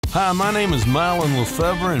Hi, my name is Mylon with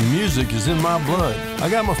Fevre, and music is in my blood. I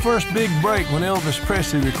got my first big break when Elvis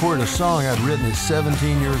Presley recorded a song I'd written at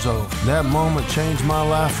 17 years old. That moment changed my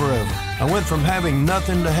life forever. I went from having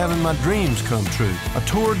nothing to having my dreams come true. I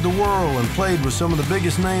toured the world and played with some of the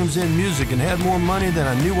biggest names in music and had more money than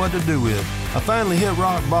I knew what to do with. I finally hit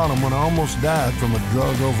rock bottom when I almost died from a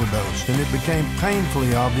drug overdose, and it became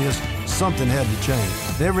painfully obvious something had to change.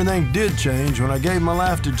 Everything did change when I gave my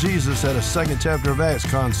life to Jesus at a Second Chapter of Acts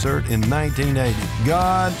concert in 1980.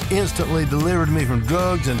 God instantly delivered me from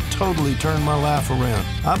drugs and totally turned my life around.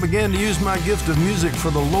 I began to use my gift of music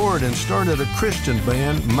for the Lord and started a Christian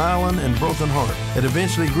band, Mylon and Broken Heart. It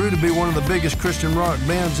eventually grew to be one of the biggest Christian rock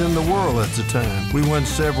bands in the world at the time. We won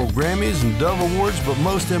several Grammys and Dove Awards, but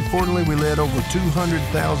most importantly, we led over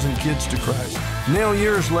 200,000 kids to Christ. Now,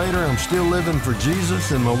 years later, I'm still living for Jesus,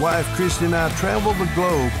 and my wife, Christy, and I travel the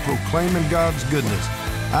globe proclaiming God's goodness.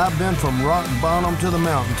 I've been from rock bottom to the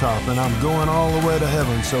mountaintop, and I'm going all the way to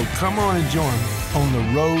heaven, so come on and join me on the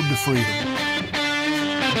road to freedom.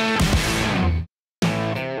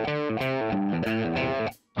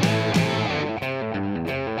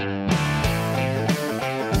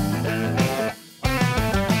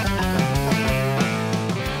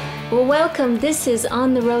 Well, welcome. This is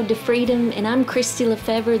On the Road to Freedom, and I'm Christy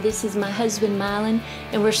Lefevre. This is my husband, Mylon,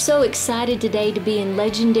 and we're so excited today to be in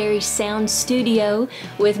Legendary Sound Studio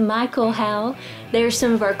with Michael Howell. They're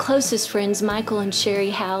some of our closest friends, Michael and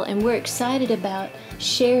Sherry Howell, and we're excited about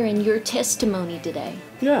sharing your testimony today.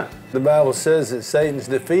 Yeah. The Bible says that Satan's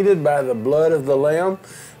defeated by the blood of the Lamb.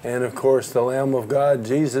 And of course, the Lamb of God,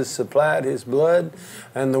 Jesus, supplied his blood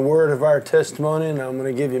and the word of our testimony. And I'm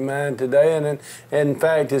going to give you mine today. And in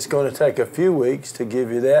fact, it's going to take a few weeks to give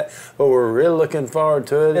you that. But we're really looking forward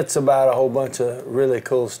to it. It's about a whole bunch of really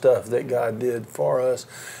cool stuff that God did for us.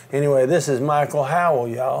 Anyway, this is Michael Howell,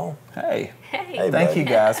 y'all. Hey. Hey. Thank you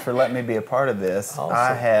guys for letting me be a part of this. Awesome.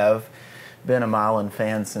 I have been a Mylon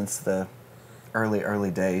fan since the early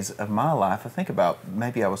days of my life. I think about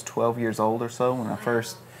maybe I was 12 years old or so when I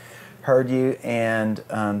first heard you, and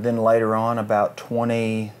then later on, about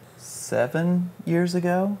 27 years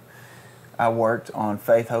ago, I worked on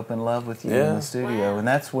Faith, Hope, and Love with you in the studio, and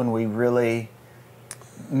that's when we really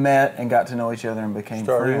met and got to know each other and became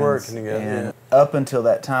Started friends. working together. And up until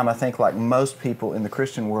that time, I think like most people in the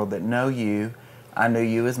Christian world that know you, I knew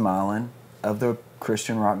you as Mylon of the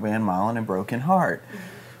Christian rock band Mylon and Broken Heart.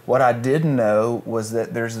 What I didn't know was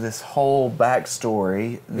that there's this whole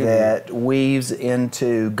backstory that weaves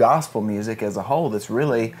into gospel music as a whole that's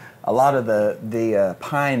really a lot of the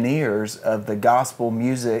pioneers of the gospel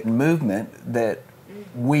music movement that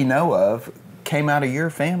we know of came out of your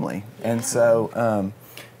family. And so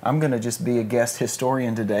I'm going to just be a guest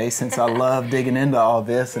historian today since I love digging into all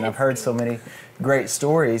this and I've heard so many great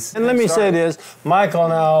stories. And let me say this, Michael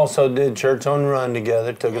and I also did Church on the Run together.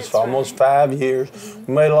 It took us almost 5 years.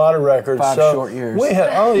 We made a lot of records. 5 short years. We had,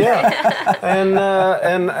 oh yeah. and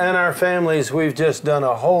our families, we've just done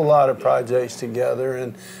a whole lot of projects together.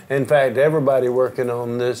 And in fact, everybody working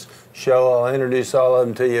on this show, I'll introduce all of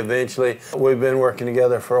them to you eventually. We've been working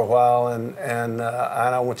together for a while, and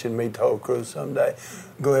I want you to meet the whole crew someday.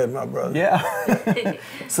 Go ahead, my brother. Yeah.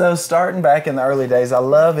 So starting back in the early days, I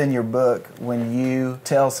love in your book when you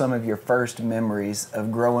tell some of your first memories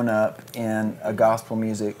of growing up in a gospel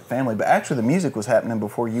music family. But actually the music was happening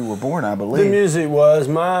before you were born, I believe. The music was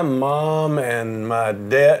my mom and my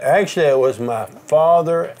dad. Actually, it was my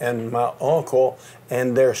father and my uncle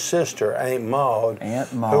and their sister, Aunt Maud,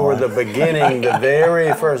 who were the beginning, the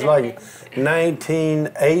very first, like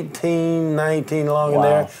 1918, 19 along in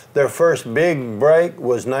there. Their first big break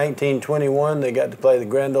was 1921. They got to play the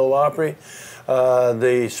Grand Ole Opry.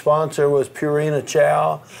 The sponsor was Purina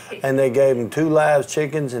Chow, and they gave them 2 live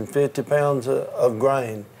chickens and 50 pounds of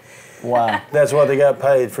grain. Wow. That's what they got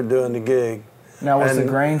paid for doing the gig. Now, was the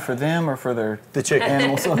grain for them or for their chickens?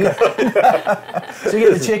 Animals? Okay. So you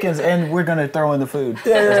get the chickens, and we're going to throw in the food as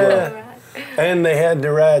well. And they had to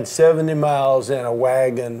ride 70 miles in a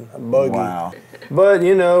wagon, a buggy. Wow. But,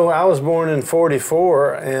 you know, I was born in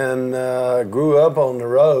 '44 and grew up on the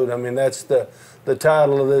road. I mean, that's the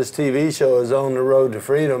title of this TV show is On the Road to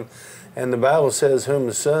Freedom. And the Bible says, whom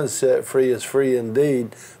the Son set free is free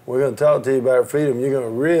indeed. We're going to talk to you about freedom. You're going to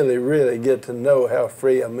really, really get to know how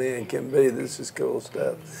free a man can be. This is cool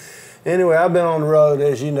stuff. Anyway, I've been on the road,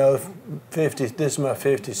 as you know, this is my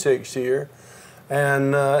 56th year.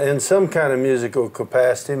 And in some kind of musical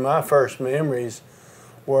capacity, my first memories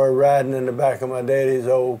were riding in the back of my daddy's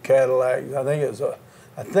old Cadillac. I think it was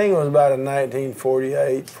about a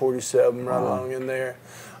 1948, 47, right along in there.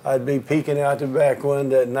 I'd be peeking out the back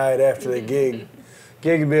window at night after the gig,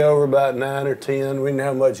 Gig would be over about 9 or 10. We didn't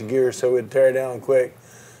have much gear, so we'd tear down quick,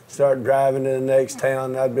 start driving to the next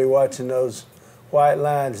town. I'd be watching those white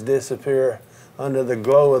lines disappear under the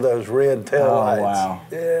glow of those red taillights. Oh, wow.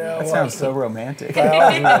 Yeah. That sounds so romantic.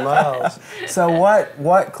 Thousands of miles. So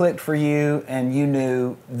what clicked for you and you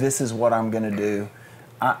knew this is what I'm going to do?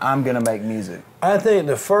 I'm going to make music. I think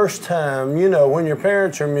the first time, you know, when your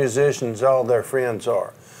parents are musicians, all their friends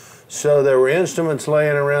are. So there were instruments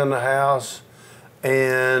laying around the house,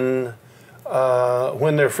 and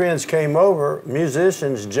when their friends came over,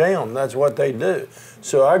 musicians jam. That's what they do.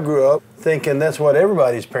 So I grew up thinking that's what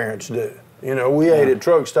everybody's parents do. You know, we ate at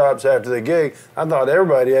truck stops after the gig. I thought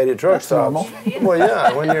everybody ate at truck stops. Normal. Well,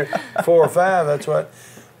 yeah, when you're 4 or 5, that's what.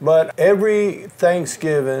 But every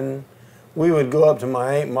Thanksgiving, we would go up to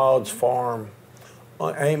my Aunt Maud's farm.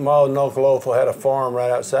 Aunt Maud and Uncle Othel had a farm right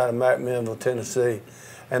outside of McMinnville, Tennessee,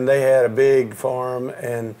 and they had a big farm.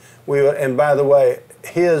 And and by the way,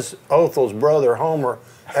 Othel's brother Homer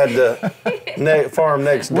had the farm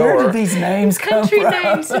next door. Where did these names come Country from?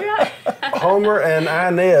 names, right? Homer and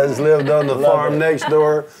Inez lived on the farm next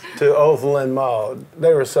door to Othel and Maud.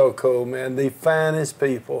 They were so cool, man. The finest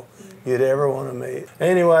people you'd ever want to meet.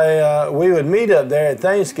 Anyway, we would meet up there at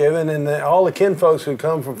Thanksgiving, and all the kinfolks would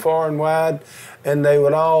come from far and wide, and they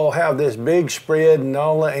would all have this big spread, and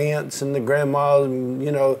all the aunts and the grandmas,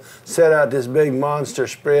 you know, set out this big monster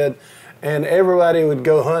spread. And everybody would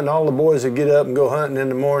go hunting. All the boys would get up and go hunting in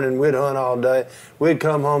the morning. We'd hunt all day. We'd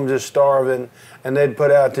come home just starving, and they'd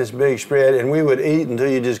put out this big spread, and we would eat until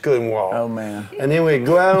you just couldn't walk. Oh, man. And then we'd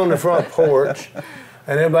go out on the front porch,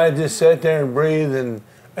 and everybody just sat there and breathed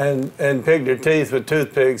and picked their teeth with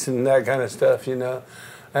toothpicks and that kind of stuff, you know.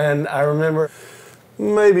 And I remember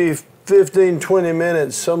maybe 15, 20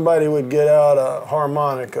 minutes, somebody would get out a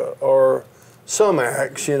harmonica or some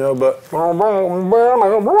axe, you know, but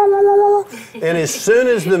and as soon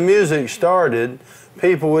as the music started,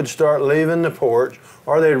 people would start leaving the porch,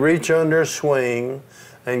 or they'd reach under a swing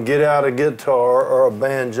and get out a guitar or a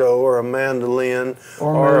banjo or a mandolin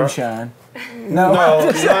Or moonshine. No, not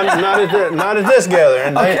at this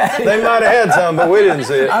gathering. They might have had some, but we didn't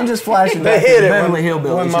see it. I'm just flashing They back to hit the it Beverly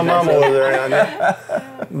Hillbillies. when my mama was around.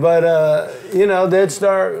 Yeah. But you know, they'd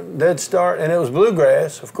start, and it was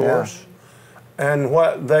bluegrass, of course, and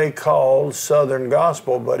what they called Southern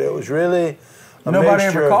gospel, but it was really a Nobody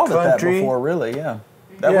mixture ever called of it that country. before, really. Yeah.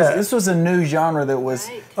 This was a new genre that was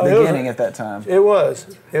Right. beginning at that time. It was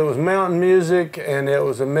mountain music, and it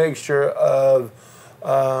was a mixture of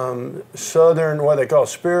Southern, what they call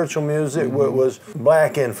spiritual music, what was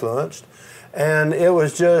black influenced, and it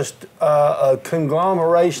was just a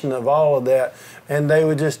conglomeration of all of that. And they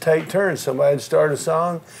would just take turns. Somebody would start a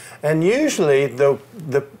song, and usually the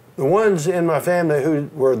ones in my family who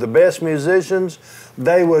were the best musicians,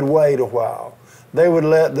 they would wait a while. They would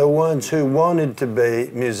let the ones who wanted to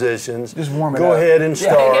be musicians Just warm it go up. ahead and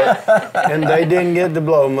start, and they didn't get to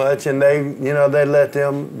blow much, and they let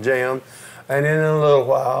them jam. And then in a little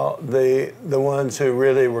while, the ones who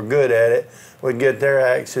really were good at it would get their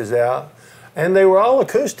axes out, and they were all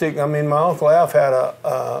acoustic. I mean, my Uncle Alf had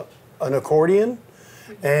an accordion,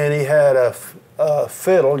 and he had a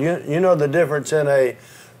fiddle. You know the difference in a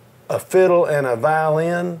fiddle and a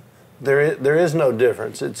violin? There is no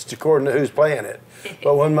difference. It's according to who's playing it.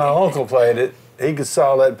 But when my uncle played it, he could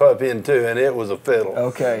saw that puppy in two, and it was a fiddle.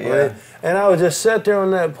 Okay, yeah. And I would just sit there on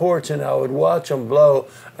that porch, and I would watch them blow,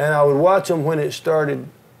 and I would watch them when it started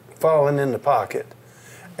falling in the pocket.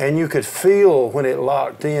 And you could feel when it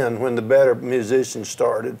locked in, when the better musicians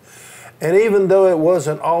started. And even though it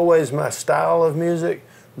wasn't always my style of music,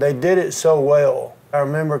 they did it so well. I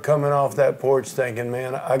remember coming off that porch thinking,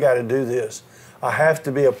 man, I got to do this. I have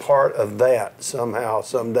to be a part of that somehow,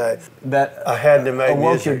 someday. That I had to make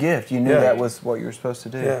awoke music. your gift. You knew that was what you were supposed to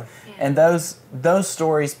do. Yeah. And those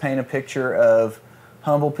stories paint a picture of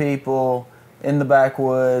humble people in the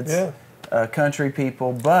backwoods, country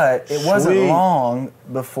people. But it wasn't Sweet. long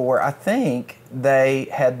before I think they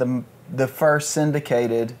had the first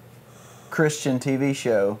syndicated Christian TV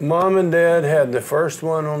show. Mom and Dad had the first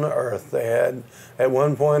one on the earth. They had, at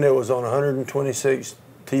one point, it was on 126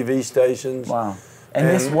 TV stations. Wow. And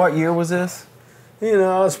this, what year was this? You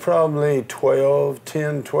know, I was probably 12,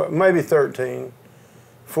 10, 12, maybe 13,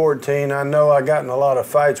 14. I know I got in a lot of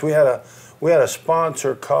fights. We had a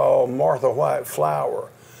sponsor called Martha White Flour,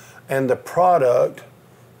 and the product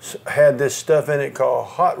had this stuff in it called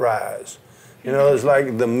Hot Rise. You know, it's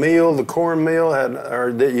like the meal, the cornmeal,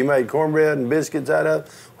 or that you made cornbread and biscuits out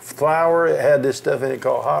of. Flour, it had this stuff in it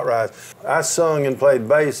called Hot Rise. I sung and played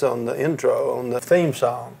bass on the intro, on the theme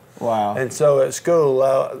song. Wow. And so at school,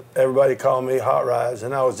 everybody called me Hot Rise,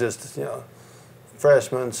 and I was just,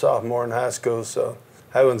 freshman, sophomore in high school, so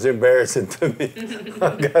that one's embarrassing to me.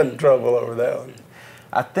 I got in trouble over that one.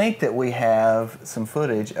 I think that we have some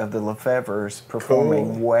footage of the Lefevres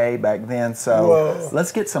performing way back then. So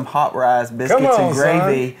let's get some hot rice, biscuits, and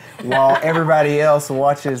gravy while everybody else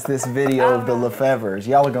watches this video of the Lefevres.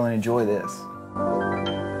 Y'all are going to enjoy this.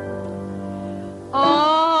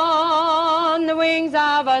 On the wings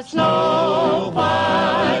of a snow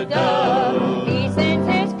white dove, he sends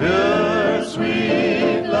his pure,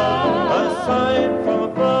 sweet love. A sign from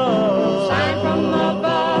above. Sign from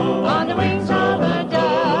above. On the wings of a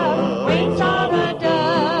dove, wings of a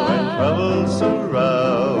dove. When troubles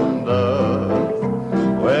surround us,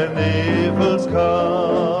 when evils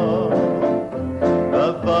come,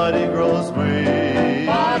 the body grows weak.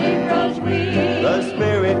 Body grows weak. The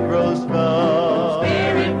spirit grows numb.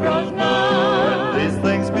 Spirit grows numb. These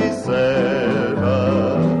things beset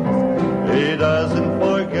us, He doesn't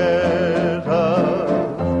forget us.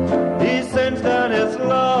 He sends down His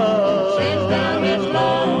love. Sends down his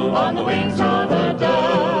love on the wings of a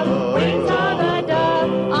dove, wings of a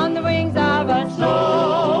dove, on the wings of a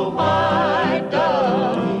snow white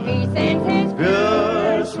dove. He sends his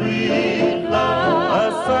Pure, sweet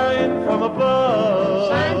love, a sign from above.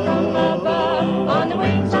 sign from above, on the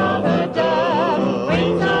wings of a dove,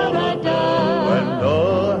 wings of a dove. When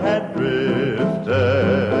Noah had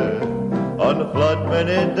drifted on the flood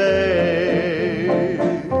many days,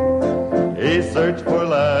 he searched for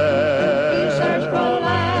land. He searched for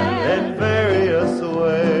land in various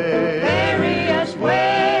ways. various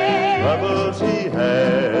ways. Troubles he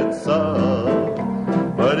had some,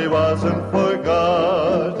 but he wasn't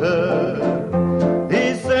forgotten.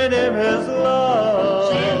 He sent him his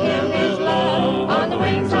love. Send him his love on the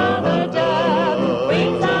wings of a dove,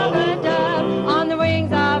 wings of a dove, on the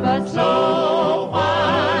wings of a snow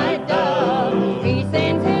white dove. He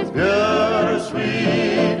sends his Pure,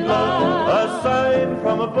 sweet love, a sign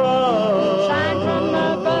from above. sign from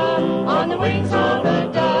above, on the wings of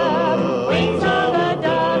a dove, wings of a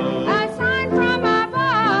dove, a sign from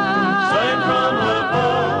above. Sign from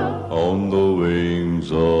above. On the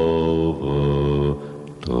wings of a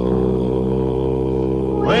dove.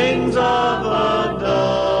 Wings of a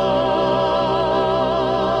dove.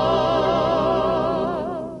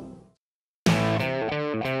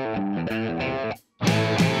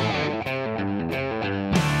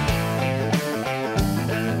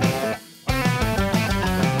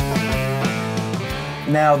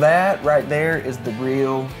 Now that right there is the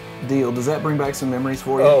real deal. Does that bring back some memories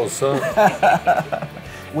for you? Oh, son.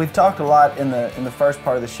 We've talked a lot in the first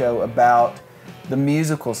part of the show about the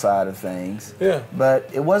musical side of things. Yeah. But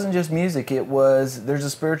it wasn't just music. There's a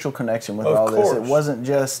spiritual connection with Of all this. It course. wasn't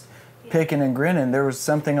just picking and grinning. There was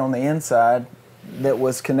something on the inside that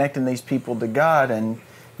was connecting these people to God. And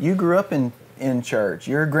you grew up in church.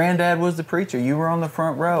 Your granddad was the preacher. You were on the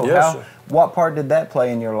front row. Yes, sir. What part did that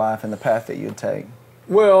play in your life and the path that you'd take?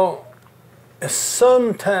 Well,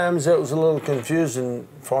 sometimes it was a little confusing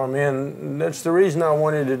for me, and that's the reason I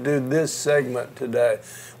wanted to do this segment today.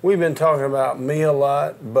 We've been talking about me a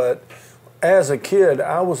lot, but as a kid,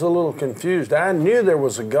 I was a little confused. I knew there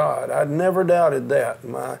was a God. I'd never doubted that.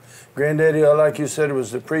 My granddaddy, like you said,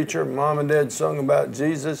 was the preacher. Mom and Dad sung about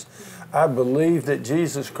Jesus. I believed that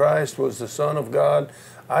Jesus Christ was the Son of God.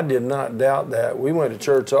 I did not doubt that. We went to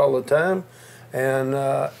church all the time, and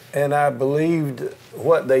I believed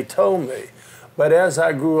what they told me. But as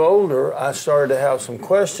I grew older, I started to have some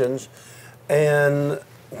questions, and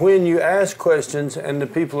when you ask questions and the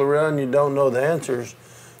people around you don't know the answers,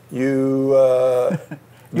 you're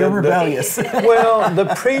rebellious. Well, the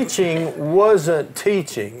preaching wasn't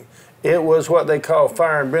teaching. It was what they call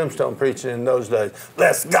fire and brimstone preaching in those days.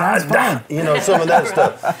 Let's God die, some of that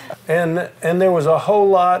stuff. And there was a whole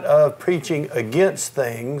lot of preaching against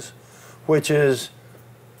things, which is,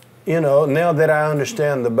 now that I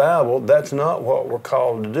understand the Bible, that's not what we're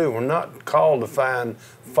called to do. We're not called to find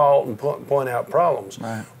fault and point out problems.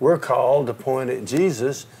 Right. We're called to point at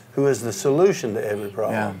Jesus, who is the solution to every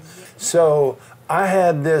problem. Yeah. So I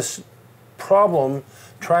had this problem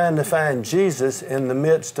trying to find Jesus in the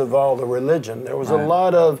midst of all the religion. There was a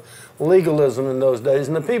lot of legalism in those days,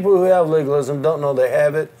 and the people who have legalism don't know they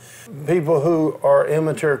have it. People who are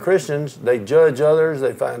immature Christians, they judge others,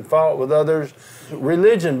 they find fault with others.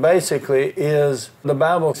 Religion basically is, the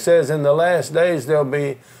Bible says in the last days there'll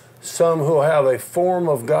be some who have a form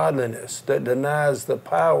of godliness that denies the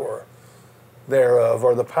power thereof,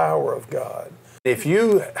 or the power of God. If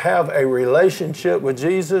you have a relationship with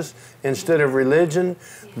Jesus instead of religion,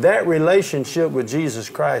 that relationship with Jesus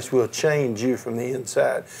Christ will change you from the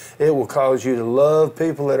inside. It will cause you to love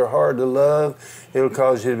people that are hard to love. It will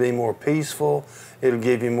cause you to be more peaceful. It'll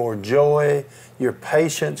give you more joy. Your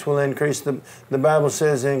patience will increase. The Bible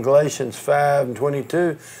says in Galatians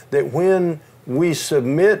 5:22 that when we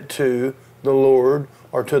submit to the Lord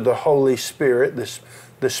or to the Holy Spirit,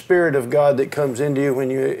 the Spirit of God that comes into you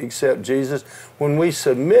when you accept Jesus, when we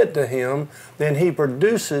submit to Him, then He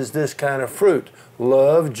produces this kind of fruit: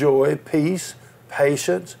 love, joy, peace,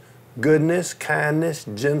 patience, goodness, kindness,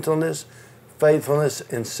 gentleness, faithfulness,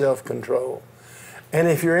 and self-control. And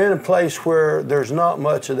if you're in a place where there's not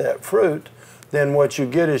much of that fruit, then what you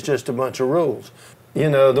get is just a bunch of rules. You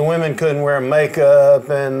know, the women couldn't wear makeup,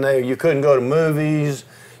 and you couldn't go to movies,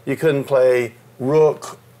 you couldn't play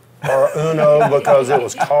Rook or Uno because it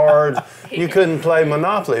was cards. You couldn't play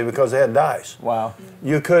Monopoly because they had dice. Wow.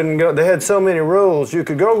 You couldn't go, they had so many rules. You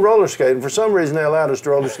could go roller skating. For some reason they allowed us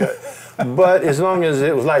to roller skate. But as long as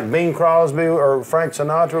it was like Bing Crosby or Frank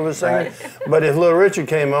Sinatra was singing. Right. But if Little Richard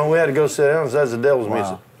came on, we had to go sit down because that's the devil's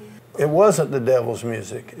music. It wasn't the devil's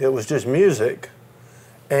music. It was just music.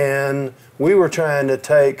 And we were trying to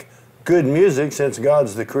take good music, since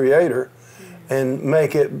God's the creator, and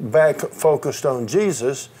make it back focused on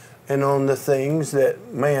Jesus and on the things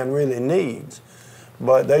that man really needs.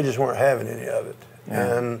 But they just weren't having any of it.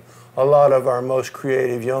 Yeah. And a lot of our most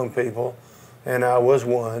creative young people, and I was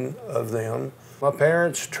one of them, my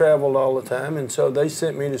parents traveled all the time, and so they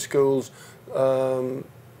sent me to schools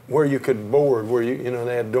where you could board, where you know,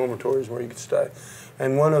 they had dormitories where you could stay.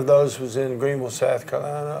 And one of those was in Greenville, South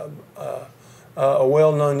Carolina, a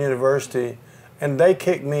well-known university, and they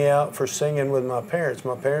kicked me out for singing with my parents.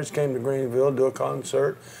 My parents came to Greenville to do a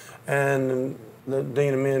concert, and the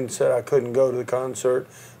dean of men said I couldn't go to the concert.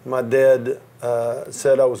 My dad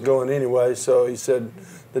said I was going anyway, so he said,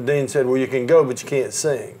 the dean said, well, you can go, but you can't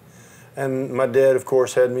sing. And my dad, of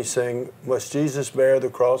course, had me sing, must Jesus bear the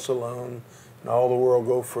cross alone, and all the world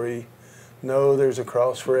go free? No, there's a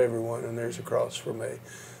cross for everyone, and there's a cross for me.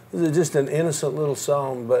 This is just an innocent little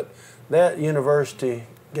song, but that university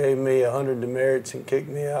gave me 100 demerits and kicked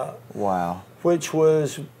me out. Wow. Which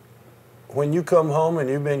was, when you come home and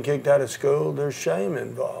you've been kicked out of school, there's shame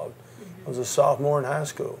involved. I was a sophomore in high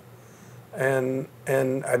school. And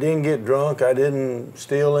I didn't get drunk, I didn't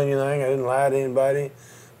steal anything, I didn't lie to anybody.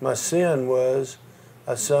 My sin was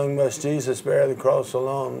I sung Must Jesus Bear the Cross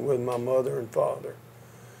Alone with my mother and father.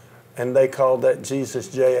 And they called that Jesus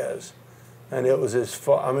Jazz. And it was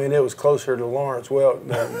it was closer to Lawrence Welk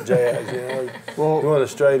than jazz, you know. Well, one of the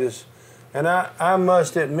straightest. And I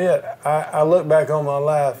must admit, I look back on my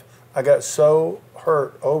life, I got so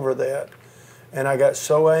hurt over that. And I got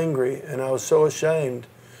so angry, and I was so ashamed.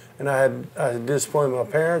 And I had disappointed my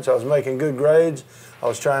parents. I was making good grades. I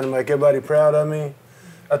was trying to make everybody proud of me.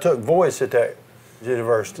 I took voice at that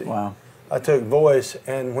university. Wow. I took voice,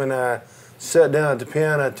 and when I sat down at the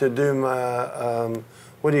piano to do my,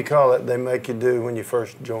 what do you call it they make you do when you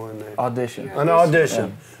first join there? Audition. An audition.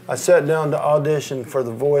 Yeah. I sat down to audition for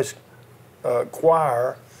the voice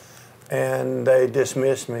choir, and they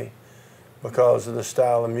dismissed me because of the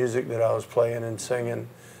style of music that I was playing and singing,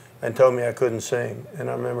 and told me I couldn't sing. And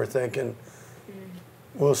I remember thinking,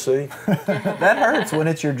 we'll see. That hurts when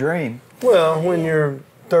it's your dream. Well, when you're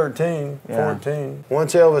 13, 14.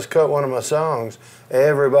 Once Elvis cut one of my songs,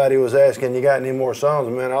 everybody was asking, you got any more songs?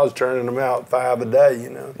 Man, I was turning them out 5 a day, you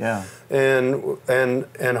know. Yeah.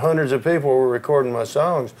 And hundreds of people were recording my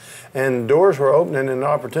songs, and doors were opening and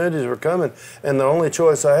opportunities were coming, and the only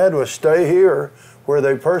choice I had was stay here where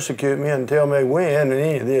they persecute me and tell me we ain't in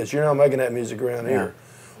any of this. You're not making that music around here.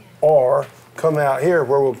 Or come out here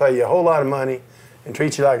where we'll pay you a whole lot of money and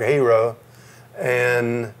treat you like a hero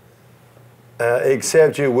and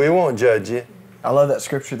accept you. We won't judge you. I love that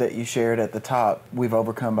scripture that you shared at the top. We've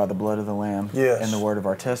overcome by the blood of the Lamb and the word of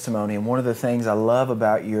our testimony. And one of the things I love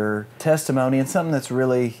about your testimony, and something that's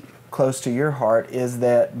really close to your heart, is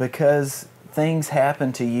that because things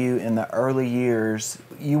happened to you in the early years,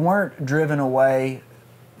 you weren't driven away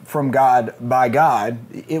from God by God.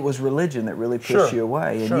 It was religion that really pushed you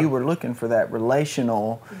away, and you were looking for that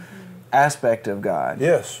relational aspect of God.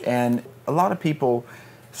 Yes. And a lot of people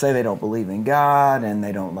say they don't believe in God, and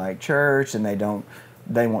they don't like church, and they don't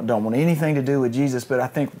want anything to do with Jesus. But I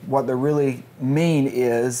think what they really mean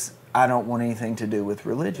is, I don't want anything to do with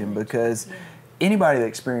religion, because anybody that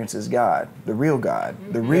experiences God, the real God,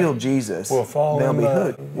 the real Jesus, they'll be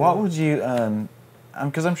hooked. What would you,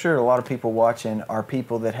 because I'm sure a lot of people watching are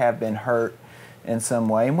people that have been hurt in some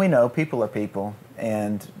way, and we know people are people,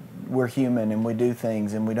 and we're human, and we do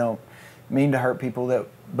things, and we don't mean to hurt people,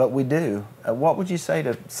 but we do. What would you say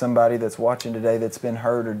to somebody that's watching today that's been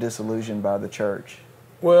hurt or disillusioned by the church?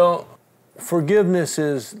 Well, forgiveness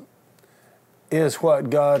is what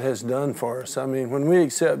God has done for us. I mean, when we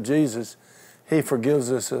accept Jesus, He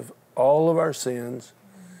forgives us of all of our sins.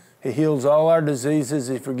 He heals all our diseases.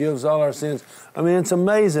 He forgives all our sins. I mean, it's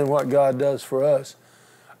amazing what God does for us.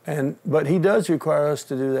 But He does require us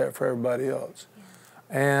to do that for everybody else.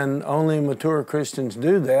 And only mature Christians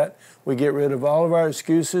do that. We get rid of all of our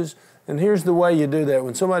excuses. And here's the way you do that.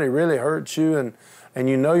 When somebody really hurts you and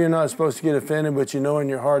you know you're not supposed to get offended, but you know in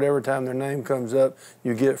your heart every time their name comes up,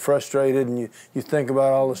 you get frustrated and you think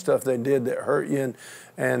about all the stuff they did that hurt you,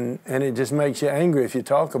 and it just makes you angry if you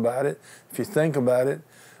talk about it, if you think about it.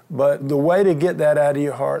 But the way to get that out of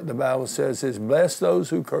your heart, the Bible says, is bless those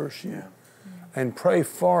who curse you and pray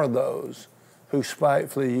for those who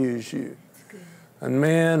spitefully use you. And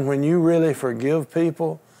man, when you really forgive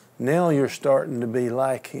people, now you're starting to be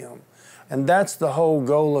like Him. And that's the whole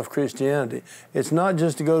goal of Christianity. It's not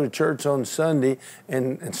just to go to church on Sunday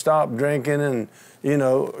and stop drinking and,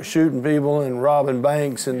 shooting people and robbing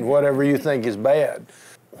banks and whatever you think is bad.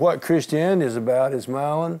 What Christianity is about is,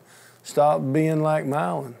 Mylon, stop being like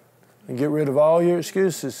Mylon and get rid of all your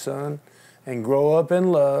excuses, son, and grow up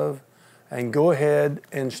in love and go ahead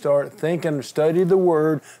and start thinking, study the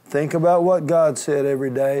Word, think about what God said every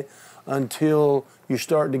day until you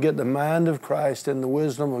start to get the mind of Christ and the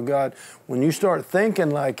wisdom of God. When you start thinking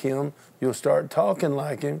like Him, you'll start talking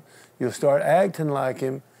like Him, you'll start acting like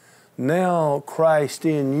Him. Now Christ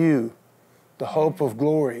in you, the hope of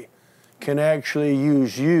glory, can actually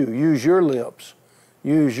use you, use your lips,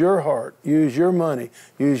 use your heart, use your money,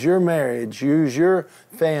 use your marriage, use your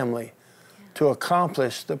family to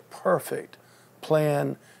accomplish the perfect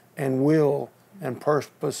plan and will and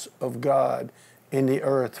purpose of God in the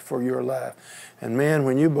earth for your life. And man,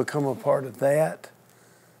 when you become a part of that,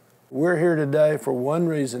 we're here today for one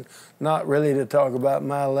reason, not really to talk about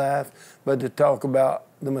my life, but to talk about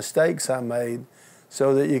the mistakes I made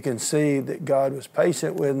so that you can see that God was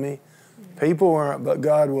patient with me. People weren't, but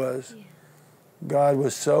God was. God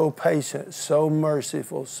was so patient, so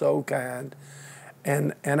merciful, so kind.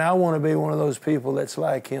 And I want to be one of those people that's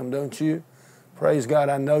like Him, don't you? Praise God,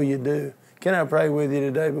 I know you do. Can I pray with you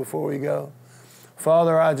today before we go?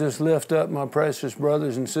 Father, I just lift up my precious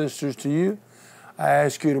brothers and sisters to you. I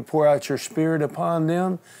ask you to pour out your Spirit upon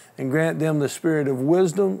them and grant them the spirit of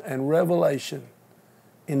wisdom and revelation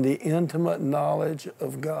in the intimate knowledge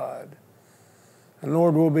of God. And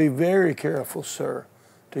Lord, we'll be very careful, sir,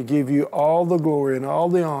 to give you all the glory and all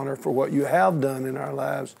the honor for what you have done in our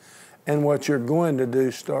lives and what you're going to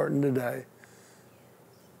do starting today.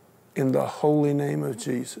 In the holy name of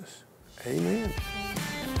Jesus. Amen.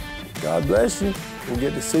 God bless you. We'll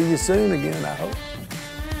get to see you soon again, I hope.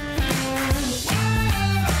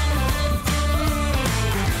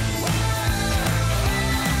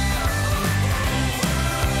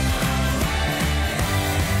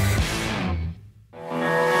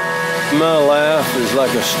 My life is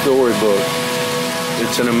like a storybook.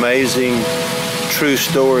 It's an amazing, true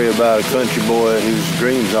story about a country boy whose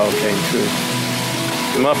dreams all came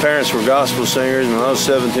true. My parents were gospel singers. When I was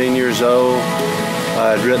 17 years old,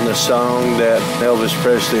 I had written a song that Elvis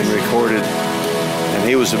Presley had recorded, and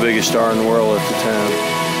he was the biggest star in the world at the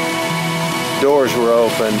time. Doors were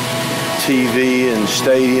open, TV and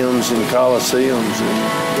stadiums and coliseums,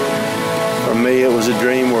 and for me it was a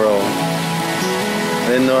dream world. I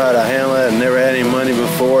didn't know how to handle it. I'd never had any money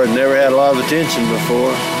before. I'd never had a lot of attention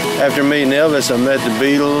before. After meeting Elvis, I met the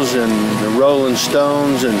Beatles and the Rolling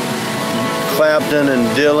Stones and Clapton and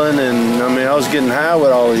Dylan, and I was getting high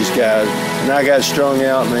with all these guys. And I got strung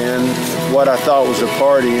out, man. What I thought was a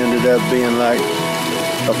party ended up being like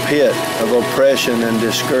a pit of oppression and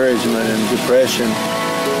discouragement and depression.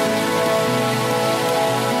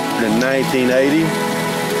 In 1980,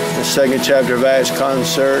 the second chapter of Acts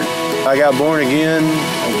concert, I got born again.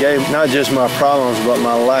 I gave not just my problems, but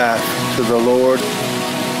my life to the Lord.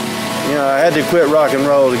 I had to quit rock and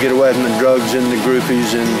roll to get away from the drugs and the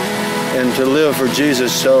groupies and to live for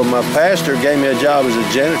Jesus. So my pastor gave me a job as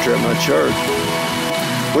a janitor at my church.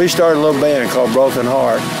 We started a little band called Broken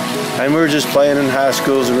Heart, and we were just playing in high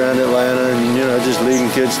schools around Atlanta and, just leading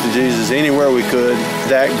kids to Jesus anywhere we could.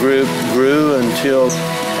 That group grew until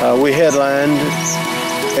we headlined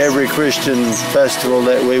every Christian festival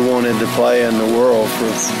that we wanted to play in the world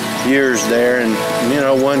for years there, and,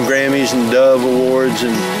 won Grammys and Dove Awards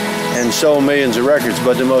and sold millions of records.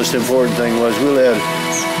 But the most important thing was we led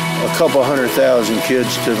a couple 100,000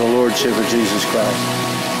 kids to the Lordship of Jesus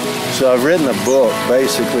Christ. So I've written a book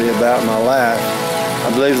basically about my life.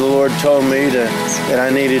 I believe the Lord told me that I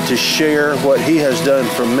needed to share what He has done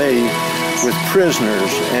for me with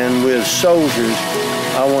prisoners and with soldiers.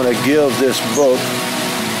 I want to give this book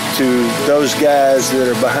to those guys that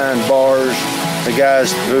are behind bars, The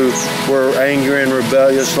guys who were angry and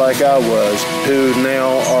rebellious like I was, who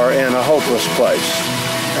now are in a hopeless place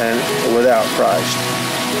and without Christ.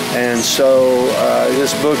 And so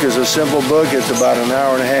this book is a simple book. It's about an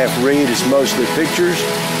hour and a half read. It's mostly pictures.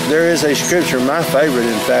 There is a scripture, my favorite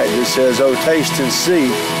in fact, that says, "Oh, taste and see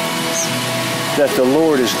that the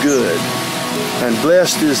Lord is good, and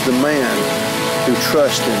blessed is the man who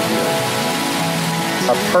trusts in him."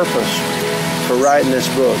 Our purpose for writing this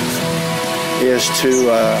book is to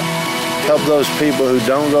help those people who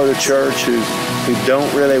don't go to church, who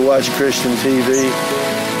don't really watch Christian TV,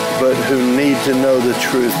 but who need to know the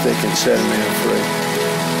truth that can set a man free.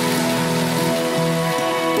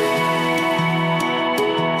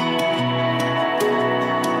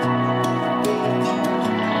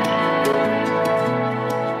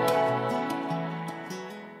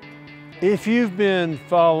 If you've been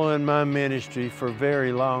following my ministry for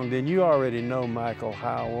very long, then you already know Michael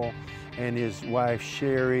Howell and his wife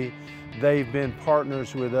Sherry. They've been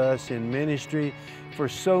partners with us in ministry for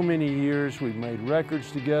so many years. We've made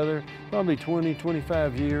records together, probably 20,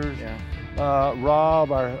 25 years. Yeah.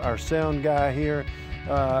 Rob, our sound guy here,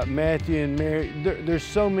 Matthew and Mary. There's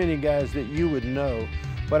so many guys that you would know.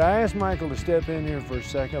 But I asked Michael to step in here for a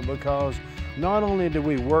second because not only do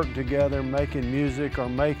we work together making music or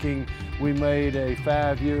we made a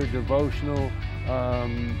 5-year devotional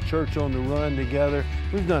Church on the Run together.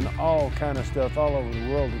 We've done all kind of stuff all over the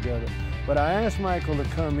world together. But I asked Michael to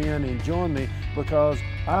come in and join me because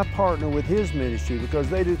I partner with his ministry because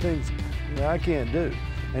they do things that I can't do.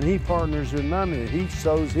 And he partners with my ministry. He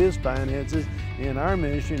sows his finances in our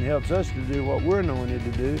ministry and helps us to do what we're anointed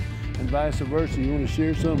to do, and vice versa. You want to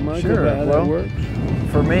share something, Michael, about how that works?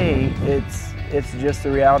 For me, it's just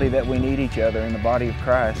the reality that we need each other in the body of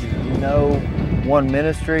Christ. No one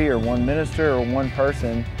ministry or one minister or one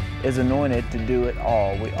person is anointed to do it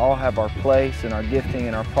all. We all have our place and our gifting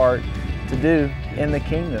and our part to do in the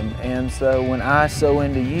kingdom. And so when I sow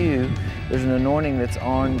into you, there's an anointing that's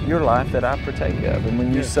on your life that I partake of. And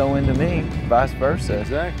when you sow into me, vice versa.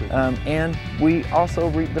 Exactly. And we also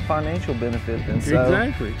reap the financial benefit. And so,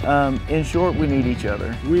 exactly. In short, we need each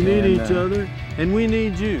other. We need each other, and we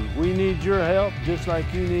need you. We need your help just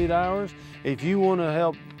like you need ours. If you want to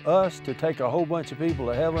help us to take a whole bunch of people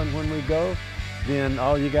to heaven when we go, then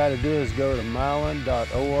all you got to do is go to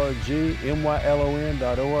mylon.org,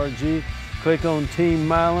 mylon.org, click on Team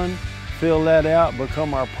Mylon, fill that out,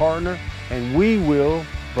 become our partner, and we will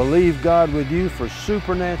believe God with you for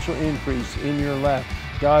supernatural increase in your life.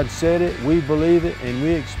 God said it, we believe it, and we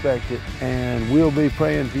expect it, and we'll be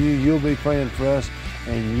praying for you, you'll be praying for us,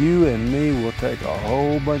 and you and me will take a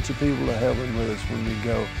whole bunch of people to heaven with us when we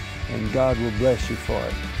go, and God will bless you for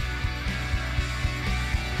it.